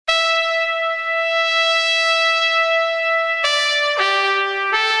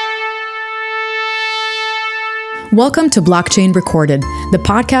Welcome to Blockchain Recorded, the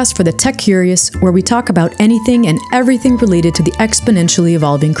podcast for the tech curious, where we talk about anything and everything related to the exponentially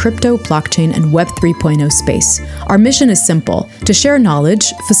evolving crypto, blockchain, and Web 3.0 space. Our mission is simple: to share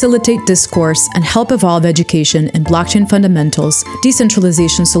knowledge, facilitate discourse, and help evolve education in blockchain fundamentals,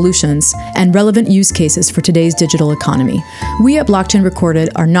 decentralization solutions, and relevant use cases for today's digital economy. We at Blockchain Recorded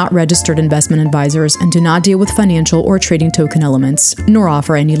are not registered investment advisors and do not deal with financial or trading token elements, nor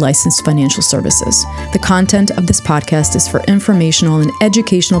offer any licensed financial services. The content of this podcast is for informational and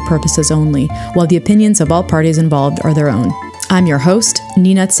educational purposes only, while the opinions of all parties involved are their own. I'm your host,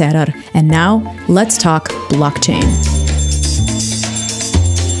 Nina Tserar, and now let's talk blockchain.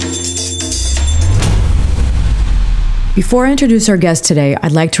 Before I introduce our guest today,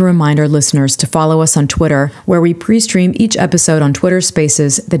 I'd like to remind our listeners to follow us on Twitter, where we pre-stream each episode on Twitter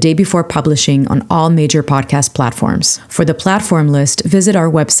Spaces the day before publishing on all major podcast platforms. For the platform list, visit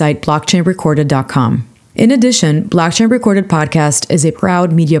our website, blockchainrecorded.com. In addition, Blockchain Recorded Podcast is a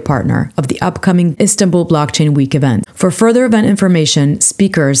proud media partner of the upcoming Istanbul Blockchain Week event. For further event information,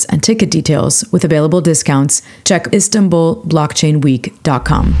 speakers, and ticket details with available discounts, check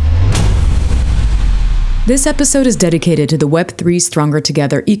istanbulblockchainweek.com. This episode is dedicated to the Web3 Stronger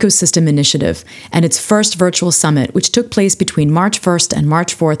Together ecosystem initiative and its first virtual summit, which took place between March 1st and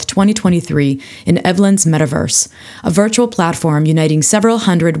March 4th, 2023 in Evelyn's Metaverse, a virtual platform uniting several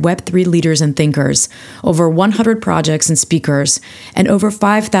hundred Web3 leaders and thinkers, over 100 projects and speakers, and over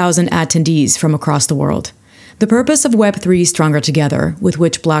 5,000 attendees from across the world. The purpose of Web3 Stronger Together, with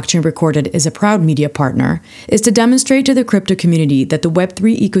which Blockchain Recorded is a proud media partner, is to demonstrate to the crypto community that the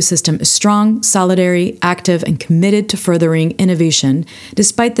Web3 ecosystem is strong, solidary, active, and committed to furthering innovation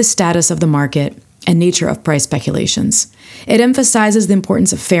despite the status of the market and nature of price speculations. It emphasizes the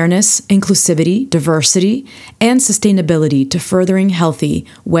importance of fairness, inclusivity, diversity, and sustainability to furthering healthy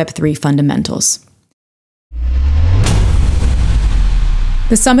Web3 fundamentals.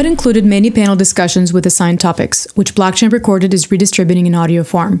 The summit included many panel discussions with assigned topics, which Blockchain Recorded is redistributing in audio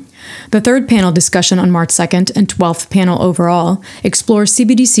form. The third panel discussion on March 2nd and 12th panel overall explores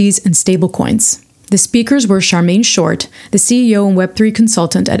CBDCs and stablecoins. The speakers were Charmaine Short, the CEO and Web3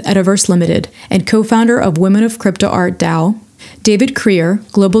 consultant at Ediverse Limited and co-founder of Women of Crypto Art DAO, David Creer,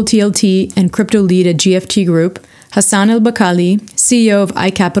 Global TLT and Crypto Lead at GFT Group, Hassan El-Bakali, CEO of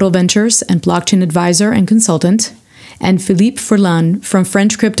iCapital Ventures and blockchain advisor and consultant, and Philippe Furlan from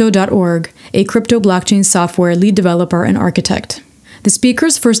FrenchCrypto.org, a crypto blockchain software lead developer and architect. The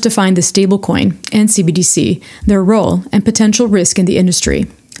speakers first defined the stablecoin and CBDC, their role and potential risk in the industry.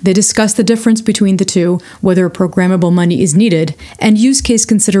 They discussed the difference between the two, whether programmable money is needed, and use case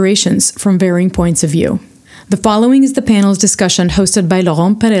considerations from varying points of view. The following is the panel's discussion hosted by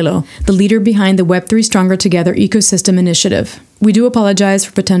Laurent Perello, the leader behind the Web3 Stronger Together ecosystem initiative. We do apologize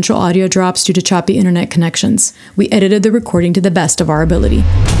for potential audio drops due to choppy internet connections. We edited the recording to the best of our ability.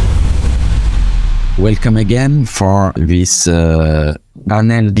 Welcome again for this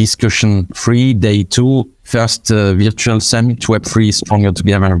panel discussion 3, day 2, first virtual summit, Web3 Stronger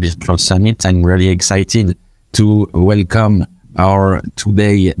Together virtual summit. I'm really excited to welcome our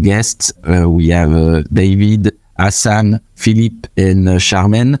today guests. We have David, Hassan, Philippe, and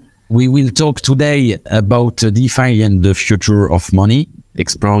Charmaine. We will talk today about DeFi and the future of money,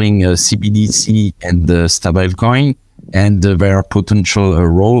 exploring CBDC and stablecoin and their potential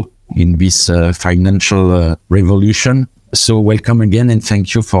role in this financial revolution. So welcome again, and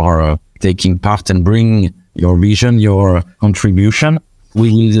thank you for taking part and bring your vision, your contribution.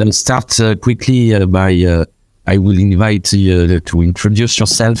 We will start quickly by I will invite you to introduce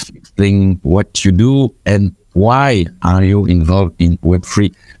yourself, explain what you do, and why are you involved in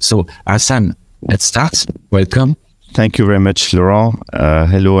Web3. So, Hassan, let's start. Welcome. Thank you very much, Laurent.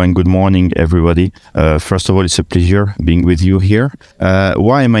 Hello and good morning, everybody. First of all, it's a pleasure being with you here.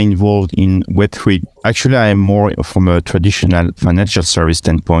 Why am I involved in Web3? Actually, I am more from a traditional financial service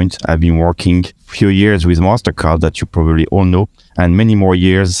standpoint. I've been working a few years with MasterCard, that you probably all know, and many more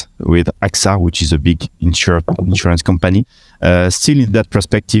years with AXA, which is a big insurance company. Still in that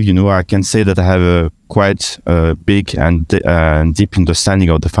perspective, I can say that I have a quite big and deep understanding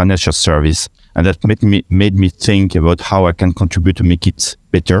of the financial service. And that made me think about how I can contribute to make it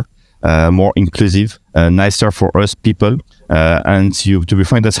better, more inclusive, nicer for us people. To be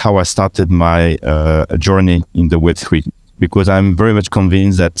frank, that's how I started my journey in the Web3. Because I'm very much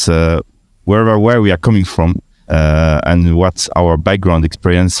convinced that where we are coming from and what our background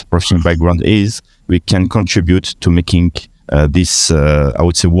experience, professional background is, we can contribute to making this, I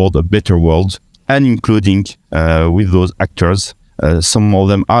would say, world a better world, and including with those actors Some of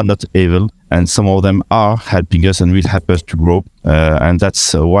them are not evil, and some of them are helping us and will help us to grow. And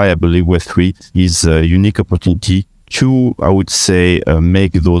that's why I believe Web3 is a unique opportunity to, I would say,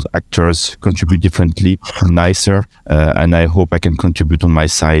 make those actors contribute differently, nicer. And I hope I can contribute on my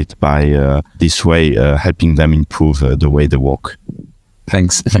side by this way, helping them improve the way they work.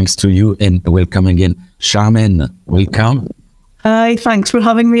 Thanks to you, and welcome again. Charmaine, welcome. Hi, thanks for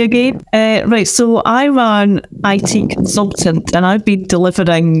having me again. Right, so I'm an IT consultant and I've been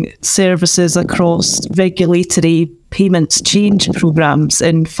delivering services across regulatory payments change programs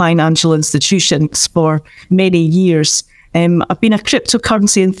in financial institutions for many years. I've been a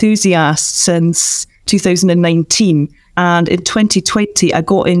cryptocurrency enthusiast since 2019, and in 2020 I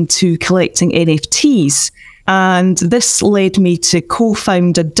got into collecting NFTs, and this led me to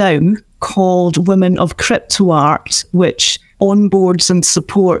co-found a DAO called Women of Crypto Art, which onboards and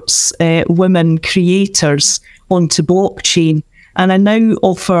supports women creators onto blockchain. And I now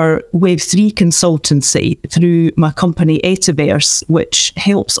offer Web3 consultancy through my company Etaverse, which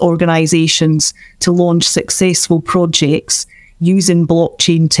helps organisations to launch successful projects using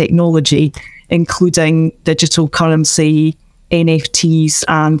blockchain technology, including digital currency, NFTs,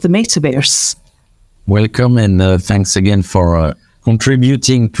 and the metaverse. Welcome, and thanks again for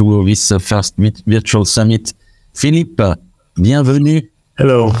contributing to this first virtual summit. Philippe, bienvenue.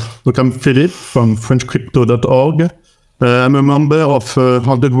 Hello, look, I'm Philippe from FrenchCrypto.org. I'm a member of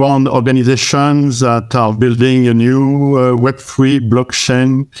underground organizations that are building a new Web3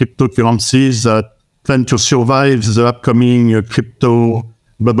 blockchain cryptocurrencies that plan to survive the upcoming crypto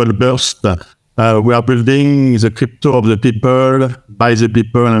bubble burst. We are building the crypto of the people, by the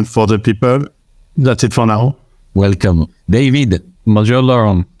people, and for the people. That's it for now. Welcome. David. Bonjour,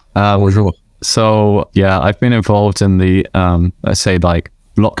 Laurent. Bonjour. So, yeah, I've been involved in the, let's say, like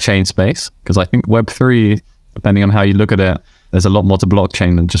blockchain space, because I think Web3, depending on how you look at it, there's a lot more to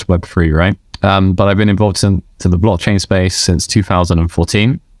blockchain than just Web3, right? But I've been involved in the blockchain space since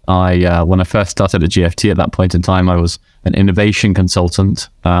 2014. When I first started at GFT, at that point in time, I was an innovation consultant,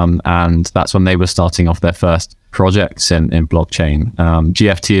 and that's when they were starting off their first projects in blockchain.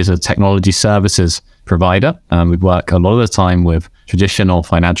 GFT is a technology services provider. We work a lot of the time with traditional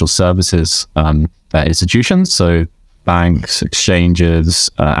financial services institutions, so banks, exchanges,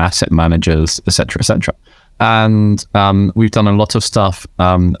 asset managers, etc. And we've done a lot of stuff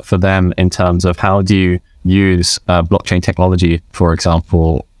for them in terms of how do you use blockchain technology, for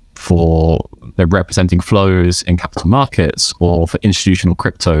example, for representing flows in capital markets, or for institutional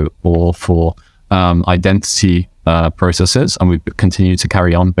crypto, or for identity processes. And we've continued to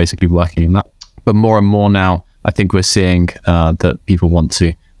carry on basically working in that. But more and more now, I think we're seeing that people want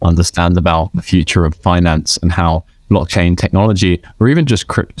to understand about the future of finance and how blockchain technology, or even just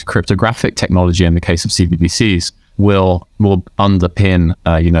cryptographic technology in the case of CBDCs, will underpin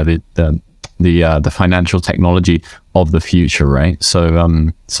the financial technology of the future, right? So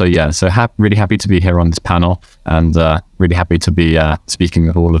really happy to be here on this panel, and really happy to be speaking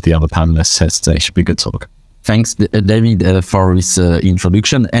with all of the other panelists here today. Should be a good talk. Thanks, David, for this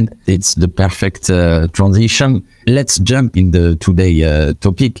introduction, and it's the perfect transition. Let's jump in the today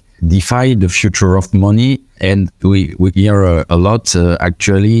topic, DeFi, the future of money. And we hear a lot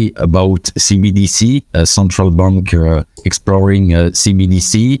actually about CBDC, central bank exploring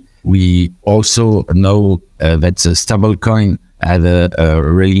CBDC. We also know that stablecoin had a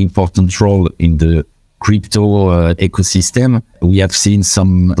really important role in the crypto ecosystem. We have seen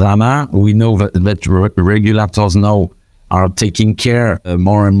some drama. We know that regulators now are taking care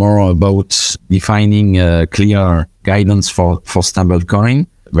more and more about defining clear guidance for stablecoin.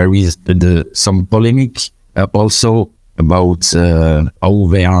 There is some polemic also about how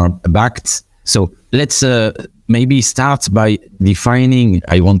they are backed. So let's maybe start by defining.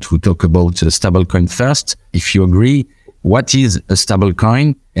 I want to talk about stablecoin first, if you agree. What is a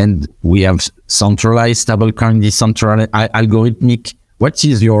stablecoin? And we have centralized stablecoin, decentralized, algorithmic. What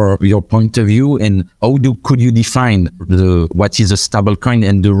is your point of view, and how could you define what is a stablecoin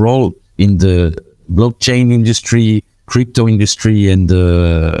and the role in the blockchain industry, crypto industry, and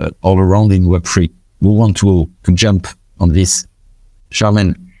all around in Web3? We want to jump on this.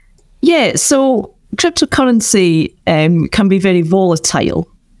 Charmaine. Yeah, so cryptocurrency can be very volatile.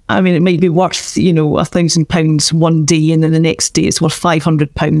 I mean, it might be worth, £1,000 one day, and then the next day it's worth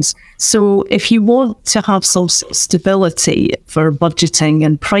 £500. So if you want to have some stability for budgeting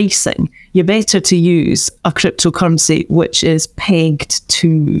and pricing, you're better to use a cryptocurrency which is pegged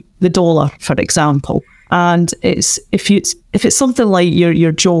to the dollar, for example. And if it's something like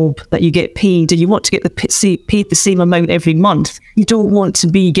your job that you get paid, and you want to get paid the same amount every month, you don't want to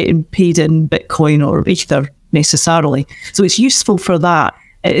be getting paid in Bitcoin or Ether necessarily. So it's useful for that.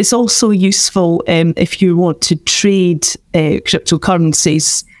 It's also useful if you want to trade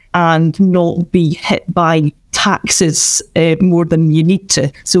cryptocurrencies and not be hit by taxes more than you need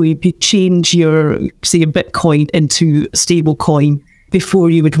to. So if you change your, say, a Bitcoin into a stable coin before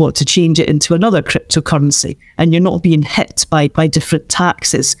you would want to change it into another cryptocurrency, and you're not being hit by different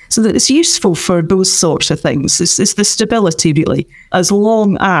taxes. So that it's useful for those sorts of things. It's the stability, really, as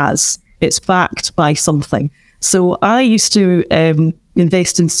long as it's backed by something. So I used to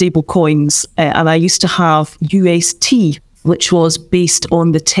invest in stable coins, and I used to have UST, which was based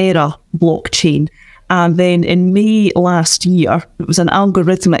on the Terra blockchain. And then in May last year, it was an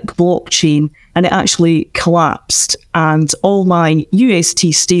algorithmic blockchain, and it actually collapsed. And all my UST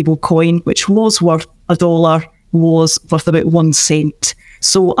stablecoin, which was worth $1, was worth about 1 cent.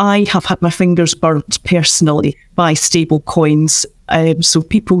 So I have had my fingers burnt personally by stablecoins. So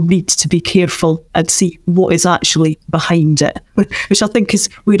people need to be careful and see what is actually behind it, which I think is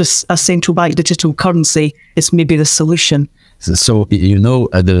where a central bank digital currency is maybe the solution. So,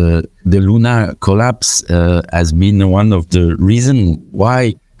 the Luna collapse has been one of the reasons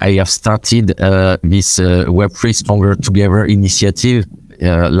why I have started this Web3 Stronger Together initiative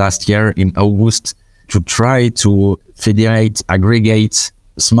last year in August to try to federate, aggregate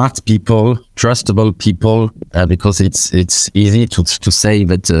smart people, trustable people, because it's easy to say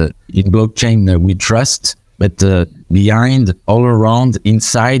that in blockchain we trust, but behind, all around,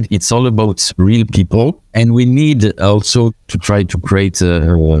 inside, it's all about real people. And we need also to try to create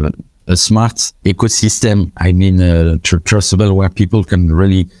a smart ecosystem. I mean, trustable, where people can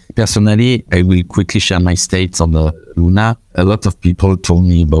really, personally, I will quickly share my states on the Luna. A lot of people told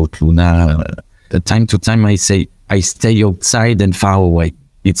me about Luna. Time to time, I say, I stay outside and far away.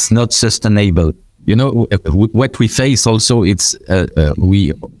 It's not sustainable. What we face also, it's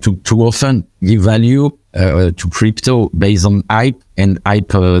we too often give value to crypto based on hype, and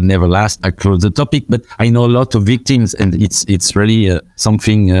hype never lasts. I close the topic, but I know a lot of victims, and it's really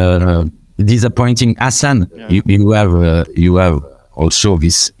something disappointing. Hassan, yeah. You have also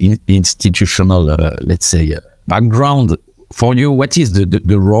this institutional, let's say, background. For you, what is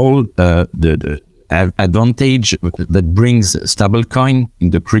the role, the advantage that brings stablecoin in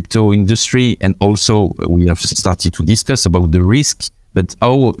the crypto industry? And also we have started to discuss about the risk, but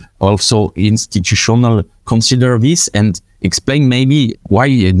how also institutional consider this, and explain maybe why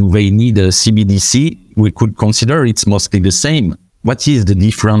they need a CBDC. We could consider it's mostly the same. What is the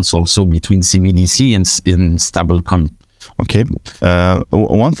difference also between CBDC and stablecoin? Okay.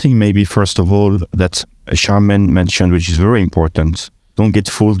 One thing maybe first of all that Charmaine mentioned, which is very important, don't get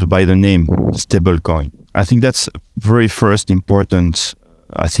fooled by the name stablecoin. I think that's very first important,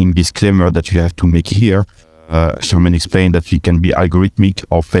 disclaimer that you have to make here. Charmaine explained that it can be algorithmic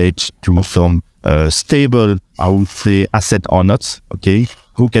or fetched to some stable, I would say, asset or not. Okay.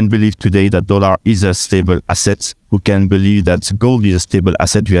 Who can believe today that dollar is a stable asset? Who can believe that gold is a stable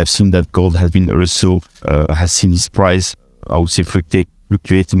asset? We have seen that gold has been also, has seen its price, I would say,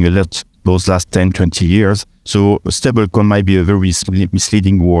 fluctuating a lot those last 10, 20 years. So stablecoin might be a very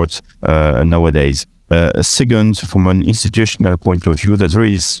misleading word nowadays. Second, from an institutional point of view, that's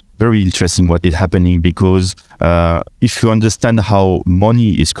very interesting what is happening, because if you understand how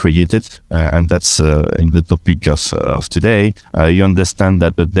money is created, and that's in the topic of today, you understand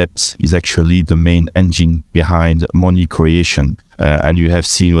that the debt is actually the main engine behind money creation. And you have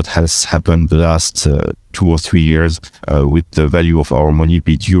seen what has happened the last 2 or 3 years with the value of our money,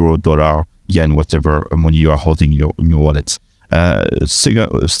 be it euro, dollar, yen, whatever money you are holding in your wallets.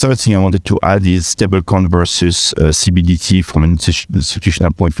 Third thing I wanted to add is stablecoin versus CBDC from an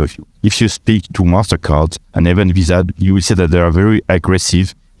institutional point of view. If you speak to MasterCard and even Visa, you will see that they are very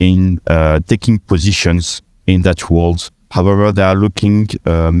aggressive in taking positions in that world. However, they are looking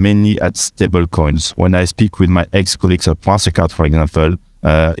mainly at stablecoins. When I speak with my ex-colleagues at MasterCard, for example,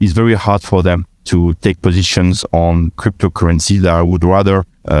 it's very hard for them to take positions on cryptocurrency. They would rather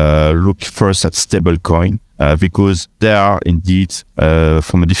look first at stablecoin. Because they are indeed,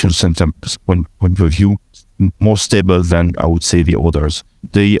 from a different point of view, more stable than, I would say, the others.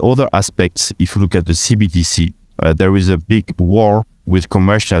 The other aspects, if you look at the CBDC, there is a big war with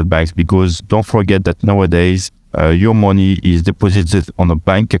commercial banks, because don't forget that nowadays, your money is deposited on a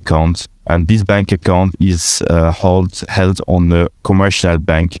bank account, and this bank account is held on a commercial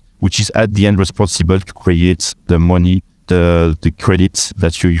bank, which is at the end responsible to create the money, the credits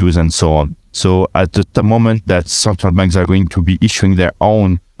that you use, and so on. So at the moment that central banks are going to be issuing their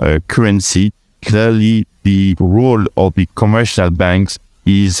own currency, clearly the role of the commercial banks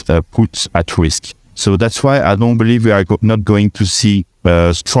is put at risk. So that's why I don't believe we are not going to see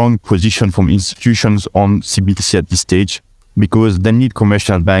a strong position from institutions on CBDC at this stage, because they need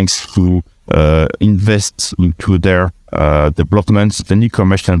commercial banks to invest into their developments. They need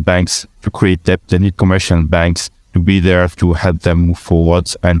commercial banks to create debt. They need commercial banks to be there to help them move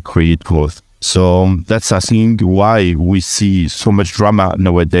forward and create growth. So that's, I think, why we see so much drama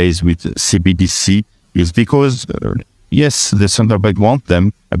nowadays with CBDC, is because, yes, the central bank want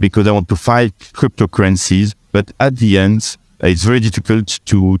them because they want to fight cryptocurrencies, but at the end, it's very difficult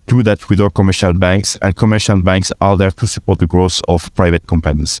to do that with our commercial banks, and commercial banks are there to support the growth of private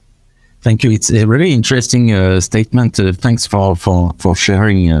companies. Thank you. It's a really interesting statement. Thanks for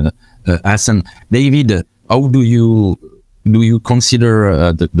sharing, Hassan. David, how do you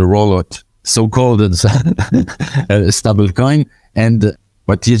consider the rollout, so-called stablecoin, and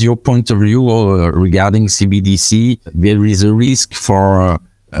what is your point of view regarding CBDC? There is a risk for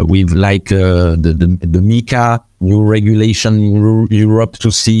with like the MiCA new regulation in Europe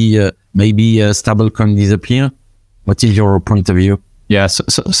to see maybe stablecoin disappear. What is your point of view? Yeah, so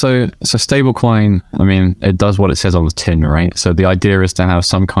stablecoin, I mean, it does what it says on the tin, right? So the idea is to have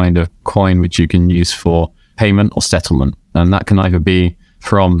some kind of coin which you can use for payment or settlement, and that can either be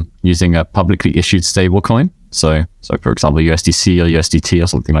from using a publicly issued stablecoin, so for example USDC or USDT or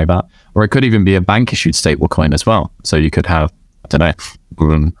something like that, or it could even be a bank issued stablecoin as well. So you could have, I don't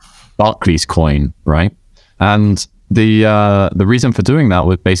know, Barclays coin, right? And the reason for doing that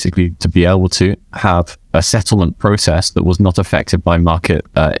was basically to be able to have a settlement process that was not affected by market,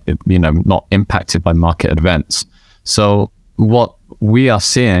 not impacted by market events. So what we are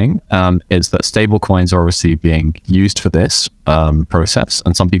seeing is that stablecoins are obviously being used for this process,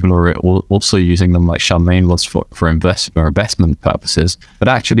 and some people are also using them, like Charmaine was, for investment purposes. But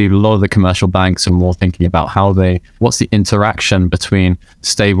actually, a lot of the commercial banks are more thinking about what's the interaction between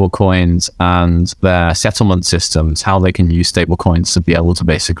stablecoins and their settlement systems, how they can use stablecoins to be able to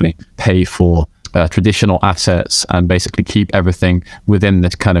basically pay for traditional assets and basically keep everything within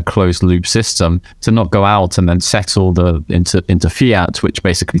this kind of closed loop system, to not go out and then settle into fiat, which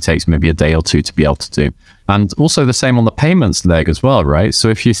basically takes maybe a day or two to be able to do. And also the same on the payments leg as well, right? So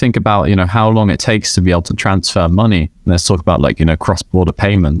if you think about, how long it takes to be able to transfer money, let's talk about cross-border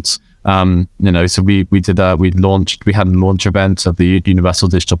payments. So we had a launch event of the Universal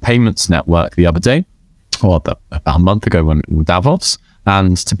Digital Payments Network the other day, or about a month ago when Davos.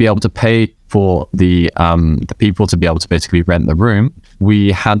 And to be able to pay for the people to be able to basically rent the room,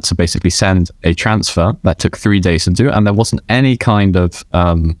 we had to basically send a transfer that took 3 days to do, and there wasn't any kind of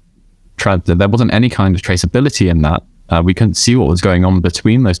traceability in that. We couldn't see what was going on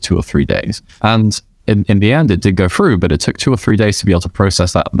between those 2 or 3 days, and in the end, it did go through, but it took 2 or 3 days to be able to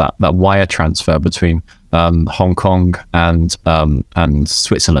process that wire transfer between Hong Kong and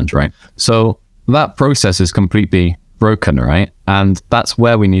Switzerland, right? So that process is completely broken, right? And that's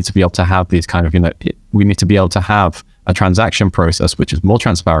where we need to be able to have these kind of, we need to be able to have a transaction process which is more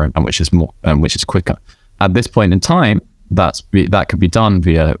transparent and which is quicker. At this point in time, that could be done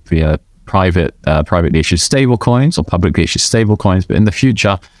via privately issued stablecoins or publicly issued stablecoins, but in the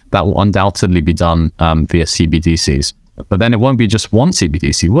future, that will undoubtedly be done via CBDCs. But then it won't be just one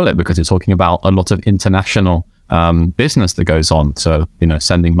CBDC, will it? Because you're talking about a lot of international business that goes on. So,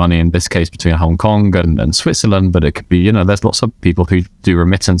 sending money in this case between Hong Kong and Switzerland, but it could be, there's lots of people who do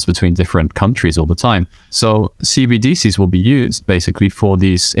remittance between different countries all the time. So CBDCs will be used basically for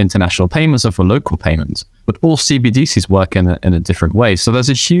these international payments or for local payments, but all CBDCs work in a different way. So there's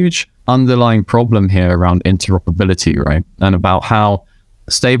a huge underlying problem here around interoperability, right? And about how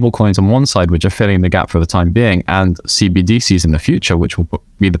stable coins on one side, which are filling the gap for the time being, and CBDCs in the future, which will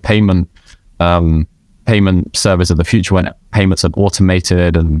be the payment service of the future when payments are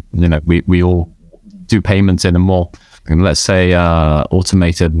automated, and we all do payments in a more, let's say,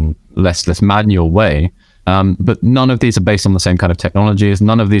 automated and less manual way. But none of these are based on the same kind of technologies.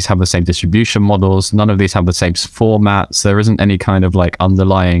 None of these have the same distribution models. None of these have the same formats. There isn't any kind of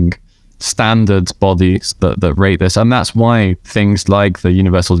underlying standards bodies that rate this. And that's why things like the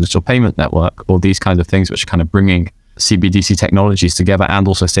Universal Digital Payment Network, or these kinds of things which are kind of bringing CBDC technologies together and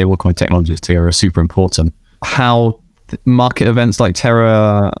also stablecoin technologies together, are super important. How market events like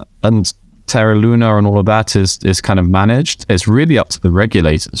Terra Luna and all of that is kind of managed, it's really up to the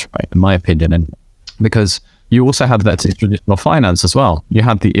regulators, right, in my opinion. And because you also have that in traditional finance as well. You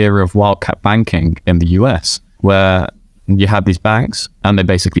had the era of wildcat banking in the US, where you had these banks and they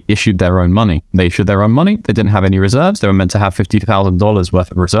basically issued their own money. They didn't have any reserves. They were meant to have $50,000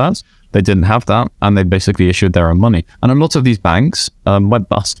 worth of reserves. They didn't have that, and they basically issued their own money. And a lot of these banks went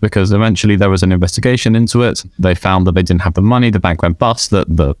bust because eventually there was an investigation into it. They found that they didn't have the money. The bank went bust. That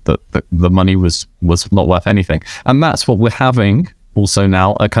the money was not worth anything. And that's what we're having also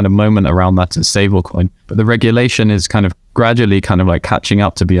now a kind of moment around that in stablecoin. But the regulation is kind of gradually kind of like catching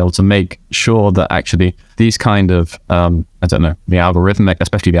up to be able to make sure that actually these kind of, the algorithmic,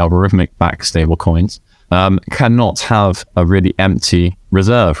 especially the algorithmic backed stablecoins, cannot have a really empty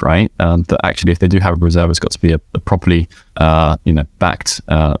reserve, right? That actually, if they do have a reserve, it's got to be a properly, backed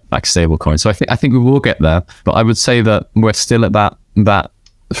stablecoin. So I think we will get there, but I would say that we're still at that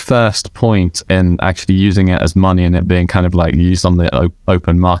first point in actually using it as money and it being kind of like used on the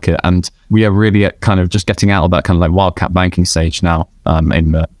open market, and we are really at kind of just getting out of that kind of like wildcat banking stage now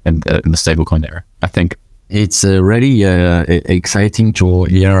in the stablecoin era, I think. It's really exciting to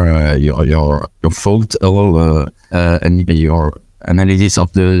hear your thought and your analysis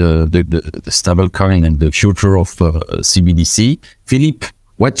of the stablecoin and the future of CBDC. Philippe,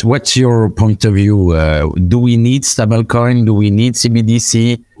 what's your point of view? Do we need stablecoin? Do we need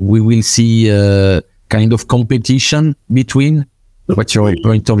CBDC? We will see kind of competition between. What's your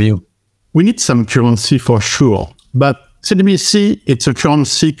point of view? We need some currency for sure, but CBDC, it's a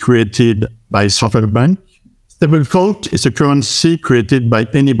currency created by central bank. Stablecoin is a currency created by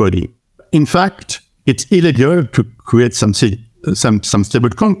anybody. In fact, it's illegal to create some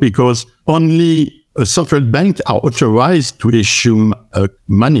stablecoin because only a central bank are authorized to issue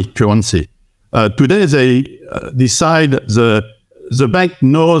money currency. Today, they decide the bank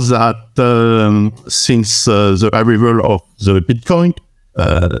knows that since the arrival of the Bitcoin,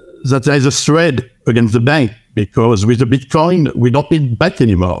 that there is a threat against the bank because with the Bitcoin, we don't need bank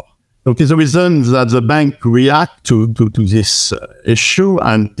anymore. Okay, the reason that the bank react to this issue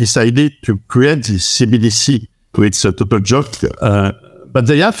and decided to create this CBDC, it's a total joke, but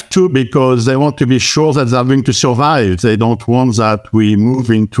they have to because they want to be sure that they're going to survive. They don't want that we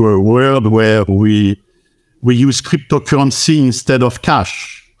move into a world where we use cryptocurrency instead of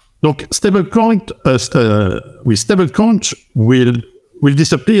cash. Donc, stablecoin will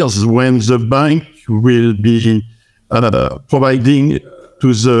disappear when the bank will be providing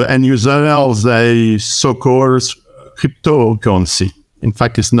to the end users a so-called cryptocurrency. In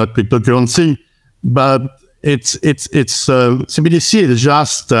fact, it's not cryptocurrency, but it's CBDC is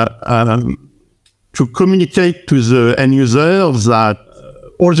just to communicate to the end users that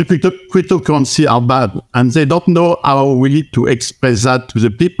all the cryptocurrency are bad, and they don't know how really to express that to the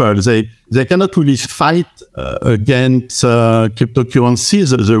people. They cannot really fight against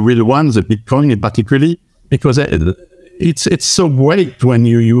cryptocurrencies, the real ones, the Bitcoin particularly, because it's so great when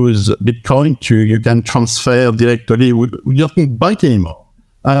you use Bitcoin you can transfer directly. You don't need bank anymore.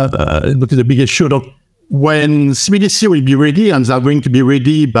 Look at the big issue. When CBDC will be ready, and they're going to be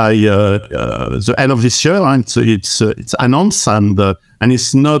ready by the end of this year, and so it's announced, and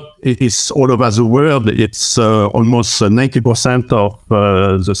it's all over the world. It's almost 90% of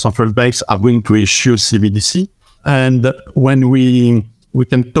the central banks are going to issue CBDC. And when we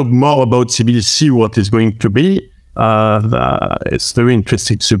can talk more about CBDC, what is going to be, it's a very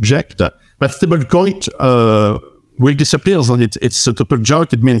interesting subject. But stablecoin will disappear, and it's a total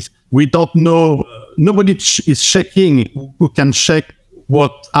joke. It means we don't know. Nobody is checking who can check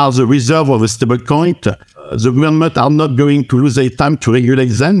what are the reserves of a stablecoin. The government are not going to lose their time to regulate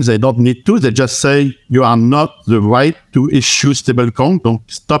them. They don't need to. They just say you are not the right to issue stablecoin. Don't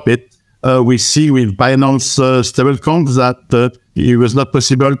stop it. We see with Binance stablecoins that it was not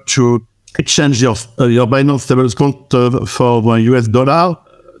possible to exchange your Binance stablecoin for US dollar.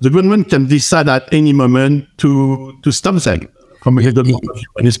 The government can decide at any moment to stop them from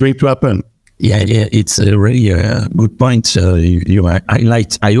when it's going to happen. Yeah, it's really a good point. You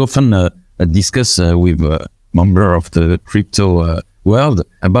highlight. I often discuss with members of the crypto world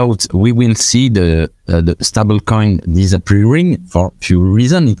about we will see the stablecoin disappearing for a few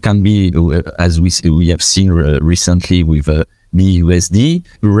reasons. It can be, as we have seen recently with BUSD,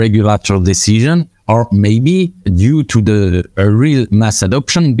 regulatory decision, or maybe due to the real mass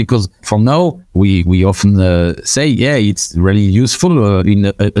adoption, because for now, we often say, yeah, it's really useful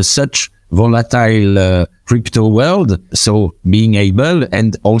in such volatile crypto world. So being able,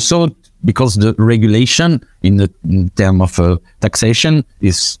 and also because the regulation in terms of taxation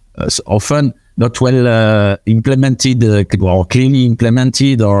is often not well implemented or clearly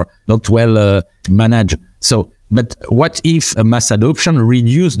implemented or not well managed. So, but what if a mass adoption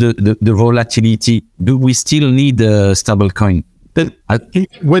reduce the volatility? Do we still need stablecoin? Then I think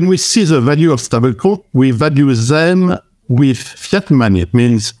when we see the value of stablecoin, we value them with fiat money. It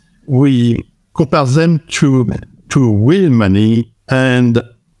means we compare them to real money, and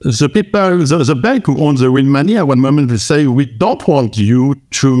the people, the bank who owns the real money, at one moment will say, we don't want you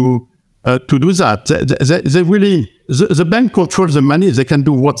to do that. They really, the bank controls the money. They can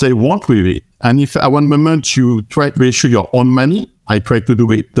do what they want with it. And if at one moment you try to issue your own money, I tried to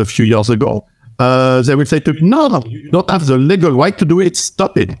do it a few years ago. They will say to me, no, you don't have the legal right to do it.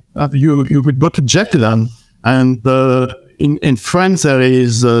 Stop it. You would go to jail then. And in France, there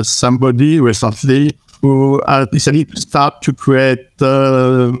is somebody recently who decided to start to create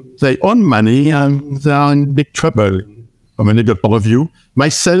their own money, and they are in big trouble from a legal point of view.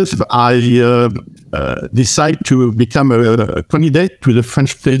 Myself, I decided to become a candidate to the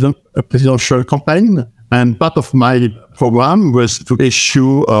French presidential campaign. And part of my program was to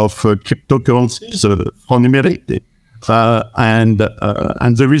issue of cryptocurrencies, franc numérique. And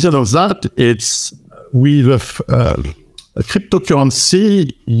the reason of that, it's with a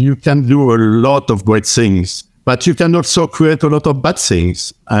cryptocurrency, you can do a lot of great things, but you can also create a lot of bad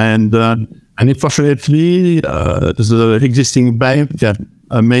things. And unfortunately, the existing bank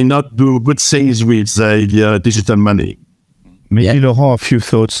may not do good things with the digital money. Maybe Laurent, a few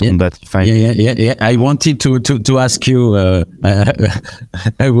thoughts on that. Yeah. I wanted to ask you.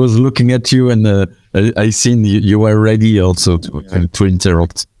 I was looking at you, and I seen you were ready also to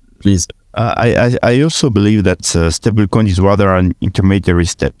interrupt. Please. I also believe that stablecoin is rather an intermediary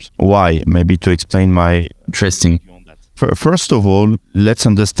step. Why? Maybe to explain my Interesting. First of all, let's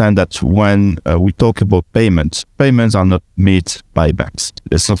understand that when we talk about payments are not made by banks.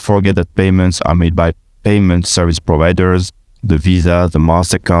 Let's not forget that payments are made by payment service providers. The Visa, the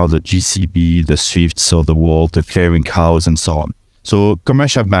MasterCard, the GCB, the SWIFT, so the World, the clearing house, and so on. So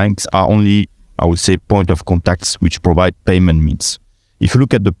commercial banks are only, I would say, point of contacts which provide payment means. If you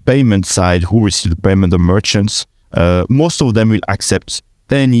look at the payment side, who receive the payment, the merchants, most of them will accept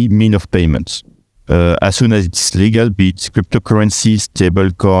any mean of payments. As soon as it's legal, be it cryptocurrency,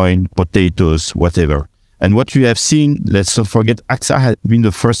 stablecoin, potatoes, whatever. And what we have seen, let's not forget, AXA had been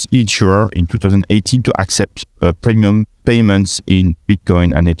the first insurer in 2018 to accept premium payments in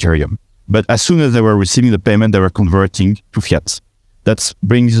Bitcoin and Ethereum. But as soon as they were receiving the payment, they were converting to fiat. That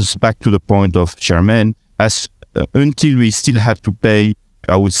brings us back to the point of Germain, until we still have to pay,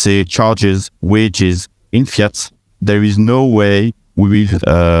 I would say, charges, wages in fiat, there is no way we will,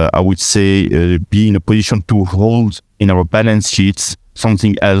 I would say, be in a position to hold in our balance sheets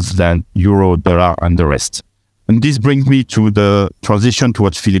something else than euro, dollar, and the rest. And this brings me to the transition to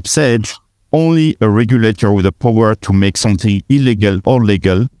what Philippe said. Only a regulator with the power to make something illegal or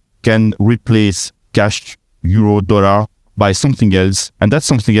legal can replace cash, euro, dollar by something else. And that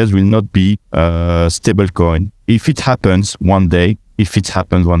something else will not be stablecoin. If it happens one day,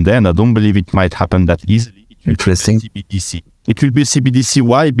 and I don't believe it might happen that easily, Interesting. CBDC. It will be CBDC.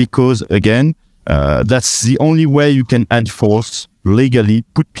 Why? Because again, that's the only way you can enforce legally,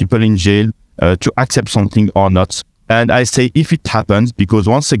 put people in jail to accept something or not. And I say if it happens, because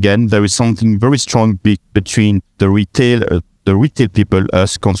once again, there is something very strong between the retail people,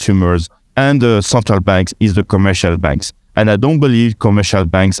 us consumers, and the central banks is the commercial banks. And I don't believe commercial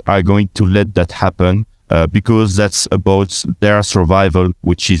banks are going to let that happen because that's about their survival,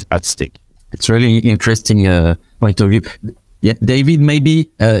 which is at stake. It's really interesting point of view. Yeah, David, maybe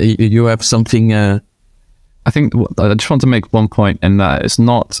you have something. I think I just want to make one point in that it's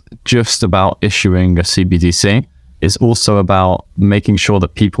not just about issuing a CBDC. It's also about making sure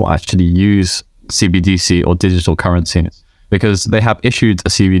that people actually use CBDC or digital currencies, because they have issued a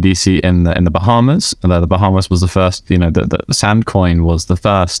CBDC in the Bahamas. And the Bahamas was the first, the Sandcoin was the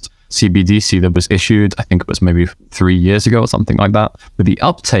first CBDC that was issued. I think it was maybe 3 years ago or something like that. But the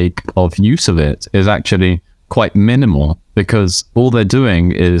uptake of use of it is actually quite minimal, because all they're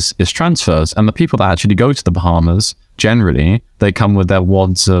doing is transfers. And the people that actually go to the Bahamas, generally, they come with their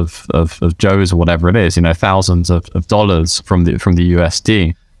wads of Joes or whatever it is, thousands of dollars from the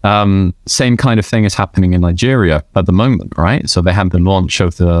USD. Same kind of thing is happening in Nigeria at the moment, right? So they had the launch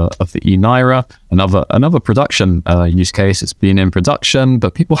of the e-Naira, another production use case. It's been in production,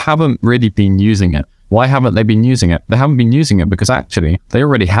 but people haven't really been using it. Why haven't they been using it? They haven't been using it because actually they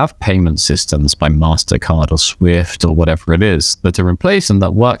already have payment systems by MasterCard or SWIFT or whatever it is that are in place and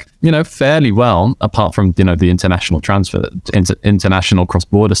that work, fairly well, apart from, the international transfer, international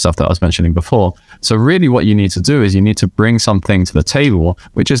cross-border stuff that I was mentioning before. So really what you need to do is you need to bring something to the table,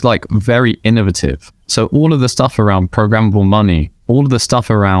 which is like very innovative. So all of the stuff around programmable money, all of the stuff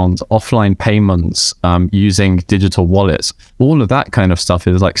around offline payments, using digital wallets, all of that kind of stuff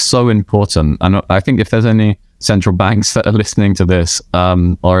is like so important. And I think if there's any central banks that are listening to this,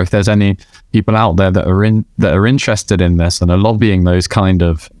 or if there's any people out there that are interested in this and are lobbying those kind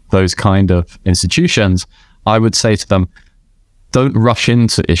of institutions, I would say to them, don't rush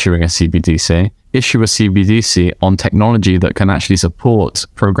into issuing a CBDC. Issue a CBDC on technology that can actually support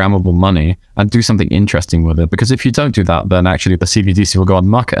programmable money and do something interesting with it. Because if you don't do that, then actually the CBDC will go on the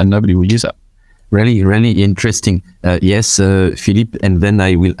market and nobody will use it. Really, really interesting. Yes, Philippe, and then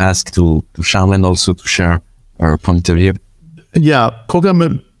I will ask to Charlene also to share her point of view. Yeah,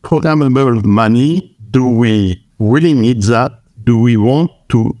 programmable money, do we really need that? Do we want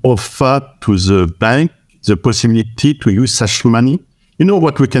to offer to the bank the possibility to use such money? You know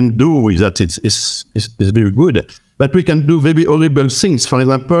what we can do with that? It's very good, but we can do very horrible things. For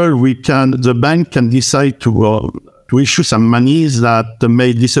example, the bank can decide to issue some money that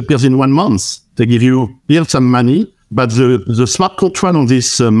may disappear in 1 month. They give you here some money, but the smart contract on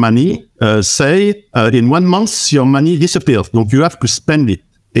this money say in 1 month your money disappears, so you have to spend it.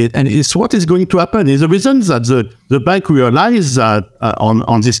 And it's what is going to happen. Is the reason that the bank realized that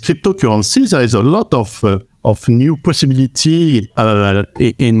on this cryptocurrency there is a lot of new possibility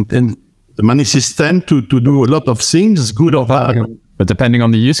in the money system to do a lot of things, good or bad. But depending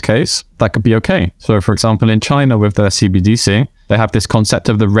on the use case, that could be okay. So for example, in China with their CBDC, they have this concept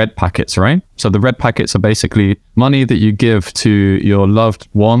of the red packets, right? So the red packets are basically money that you give to your loved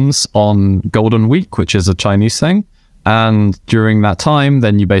ones on Golden Week, which is a Chinese thing. And during that time,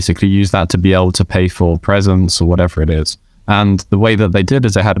 then you basically use that to be able to pay for presents or whatever it is. And the way that they did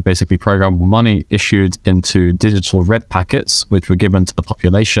is they had basically programmable money issued into digital red packets, which were given to the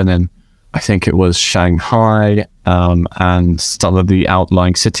population in, I think it was Shanghai and some of the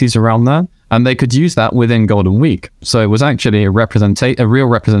outlying cities around there. And they could use that within Golden Week. So it was actually a real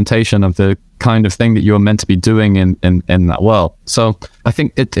representation of the kind of thing that you were meant to be doing in that world. So I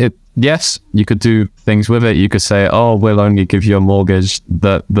think yes, you could do things with it. You could say, oh, we'll only give you a mortgage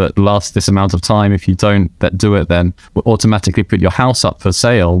that lasts this amount of time. If you don't do it, then we'll automatically put your house up for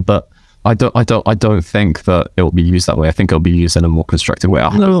sale. But I don't think that it will be used that way. I think it'll be used in a more constructive way.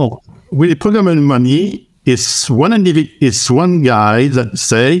 No. With programmable money, it's one guy that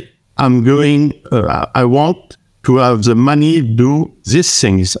say, I want to have the money do these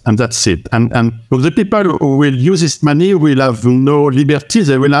things, and that's it. And the people who will use this money will have no liberty.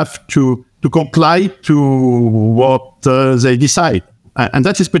 They will have to comply to what they decide, and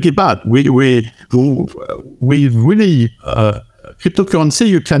that is pretty bad. We really cryptocurrency.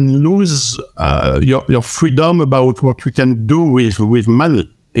 You can lose your freedom about what you can do with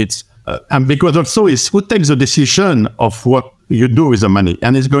money. It's and because also it's who takes the decision of what you do with the money,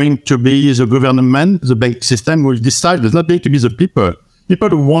 and it's going to be the government, the bank system will decide. It's not going to be the people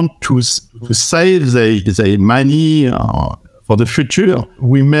who want to save their money for the future.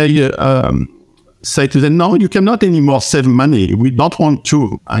 We may say to them, no, you cannot anymore save money. We don't want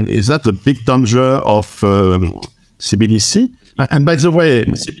to. And is that the big danger of CBDC? And by the way,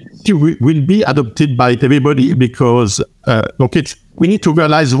 CBDC will be adopted by everybody because we need to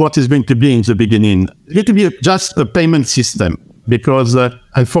realize what is going to be in the beginning. It need to be just a payment system because,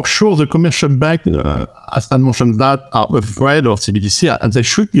 and for sure, the commercial bank, as I mentioned, that are afraid of CBDC, and they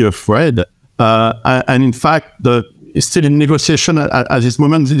should be afraid. And in fact, it's still in negotiation at this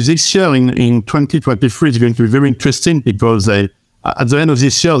moment. This year, in 2023, is going to be very interesting because at the end of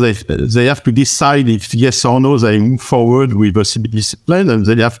this year, they have to decide if yes or no they move forward with a CBDC plan, and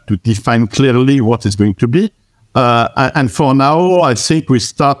they have to define clearly what is going to be. And for now, I think we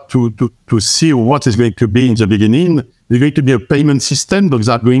start to see what is going to be in the beginning. There's going to be a payment system because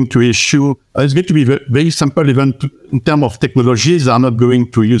they're going to issue. It's going to be very simple, even in terms of technologies. They're not going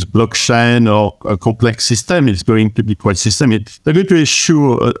to use blockchain or a complex system. It's going to be quite systemic. They're going to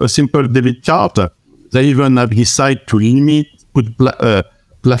issue a simple debit card. They even have decided to put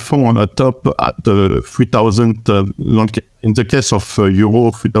plafond on the top at 3,000. In the case of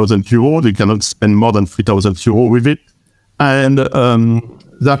euro, 3,000 euro, they cannot spend more than 3,000 euro with it. And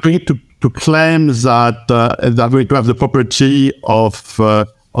they're going to claim that they're going to have the property of the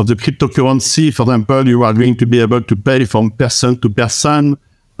cryptocurrency. For example, you are going to be able to pay from person to person,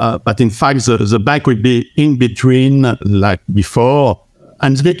 but in fact, the bank will be in between, like before.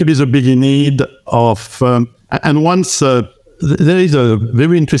 And it's going to be the beginning of, and once there is a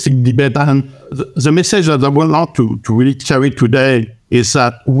very interesting debate, and the message that I want to really carry today is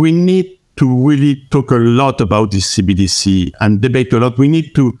that we need to really talk a lot about this CBDC and debate a lot. We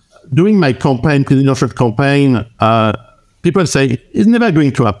need to, during my campaign, presidential campaign, people say, it's never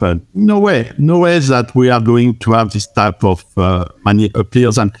going to happen. No way that we are going to have this type of money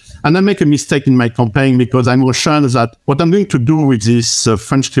appears. And I make a mistake in my campaign because I'm assured that what I'm going to do with this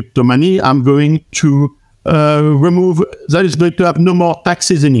French crypto money, I'm going to remove, that is going to have no more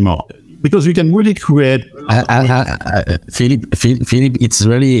taxes anymore. because you can really create. Philip, it's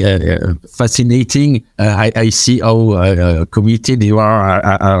really fascinating. I see how committed you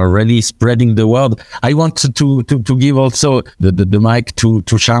are really spreading the word. I want to give also the mic to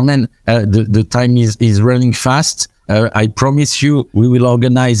Charlene. The time is running fast. I promise you we will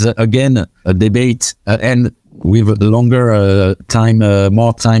organize again a debate and with longer time,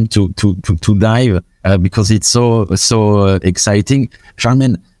 more time to dive because it's so exciting.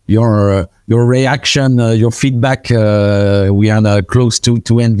 Charlene, your reaction, your feedback. We are close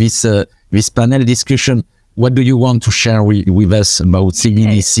to end this panel discussion. What do you want to share with us about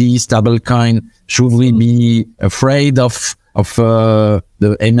CBDC, stablecoin? Should we be afraid of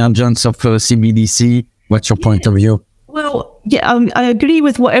the emergence of CBDC? What's your point of view? Well, yeah, I agree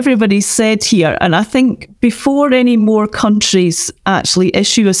with what everybody said here. And I think before any more countries actually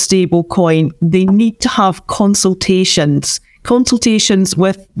issue a stable coin, they need to have consultations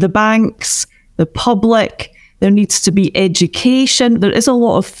with the banks, the public. There needs to be education. There is a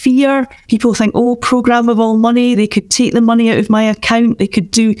lot of fear. People think, programmable money, they could take the money out of my account. They could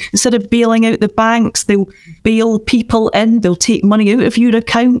do, instead of bailing out the banks, they'll bail people in. They'll take money out of your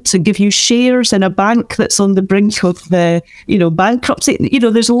account and give you shares in a bank that's on the brink of bankruptcy.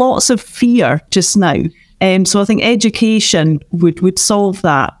 There's lots of fear just now. So I think education would solve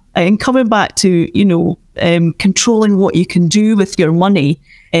that. And coming back to, controlling what you can do with your money,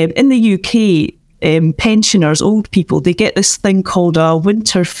 in the UK, pensioners, old people, they get this thing called a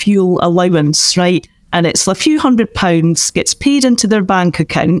winter fuel allowance, right? And it's a few £100 gets paid into their bank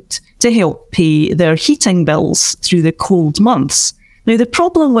account to help pay their heating bills through the cold months. Now, the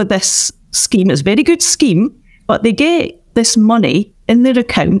problem with this scheme, it's a very good scheme, but they get this money in their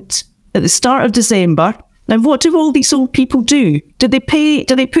account at the start of December. Now, what do all these old people do? Do they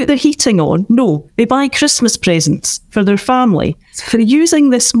put their heating on? No. They buy Christmas presents for their family. So they're using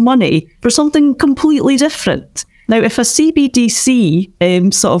this money for something completely different. Now, if a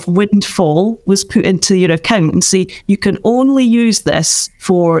CBDC sort of windfall was put into your account and say you can only use this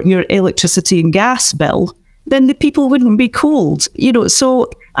for your electricity and gas bill, then the people wouldn't be cold. So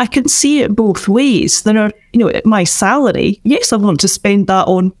I can see it both ways. There are, my salary, yes, I want to spend that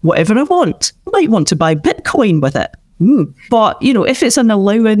on whatever I want. I might want to buy Bitcoin with it. But, if it's an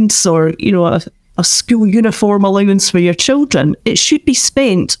allowance or, a school uniform allowance for your children, it should be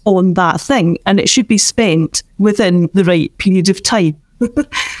spent on that thing and it should be spent within the right period of time.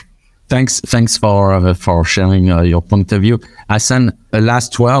 Thanks for sharing your point of view. Hassan, a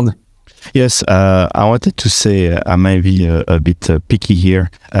last word. Yes, I wanted to say I might be a bit picky here,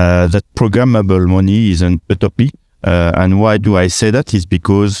 that programmable money is an utopia. And why do I say that? Is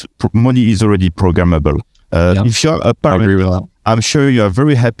because money is already programmable. If you're a parent, I'm sure you are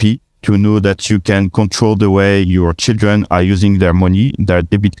very happy to know that you can control the way your children are using their money, their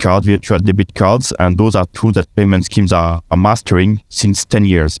debit card, virtual debit cards, and those are tools that payment schemes are mastering since 10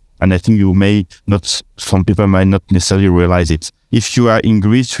 years. And I think some people might not necessarily realize it. If you are in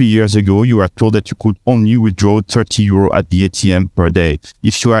Greece 3 years ago, you are told that you could only withdraw €30 at the ATM per day.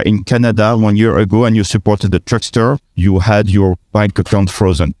 If you are in Canada 1 year ago and you supported the truckster, you had your bank account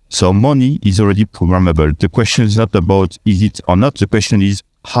frozen. So money is already programmable. The question is not about is it or not. The question is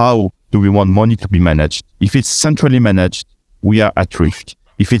how do we want money to be managed? If it's centrally managed, we are at risk.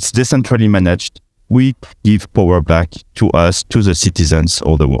 If it's decentrally managed, we give power back to us, to the citizens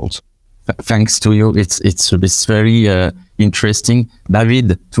of the world. Thanks to you. It's very interesting.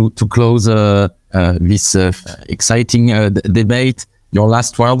 David, to close this exciting debate, your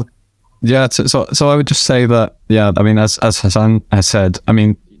last word? Yeah, so I would just say that, as Hassan has said,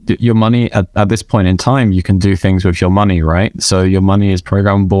 your money at this point in time, you can do things with your money, right? So your money is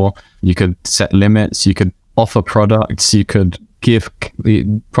programmable. You could set limits. You could offer products. You could give the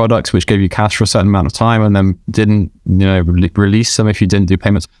products which gave you cash for a certain amount of time and then didn't, release them if you didn't do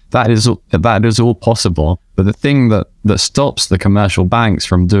payments. That is all possible. But the thing that stops the commercial banks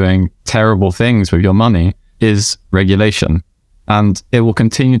from doing terrible things with your money is regulation. And it will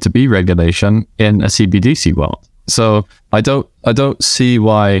continue to be regulation in a CBDC world. So I don't see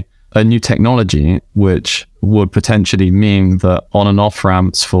why a new technology, which would potentially mean that on and off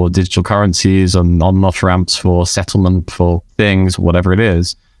ramps for digital currencies and on and off ramps for settlement for things, whatever it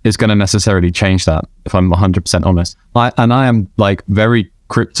is going to necessarily change that, if I'm 100% honest. I am very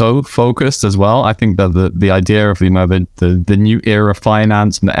crypto focused as well. I think that the idea of, the new era of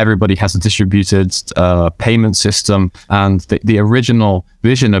finance and that everybody has a distributed payment system and the original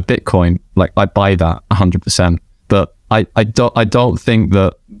vision of Bitcoin, I buy that 100%. But I don't think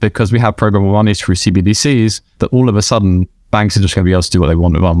that because we have programmable money through CBDCs, that all of a sudden banks are just going to be able to do what they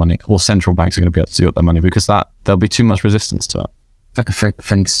want with our money, or central banks are going to be able to do with their money, because there'll be too much resistance to it.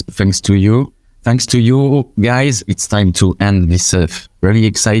 Thanks to you. Thanks to you guys. It's time to end this really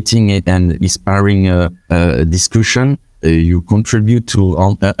exciting and inspiring discussion. You contribute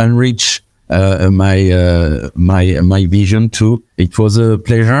to enrich my vision too. It was a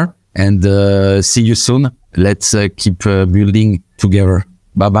pleasure, and see you soon. Let's keep building together.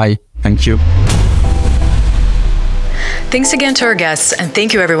 Bye bye. Thank you. Thanks again to our guests, and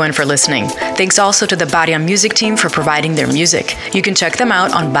thank you everyone for listening. Thanks also to the Bariam Music team for providing their music. You can check them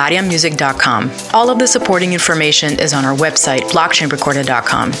out on bariammusic.com. All of the supporting information is on our website,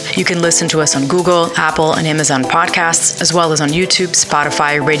 blockchainrecorded.com. You can listen to us on Google, Apple, and Amazon podcasts, as well as on YouTube,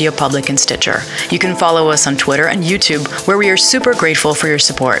 Spotify, Radio Public, and Stitcher. You can follow us on Twitter and YouTube, where we are super grateful for your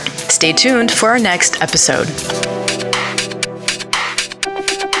support. Stay tuned for our next episode.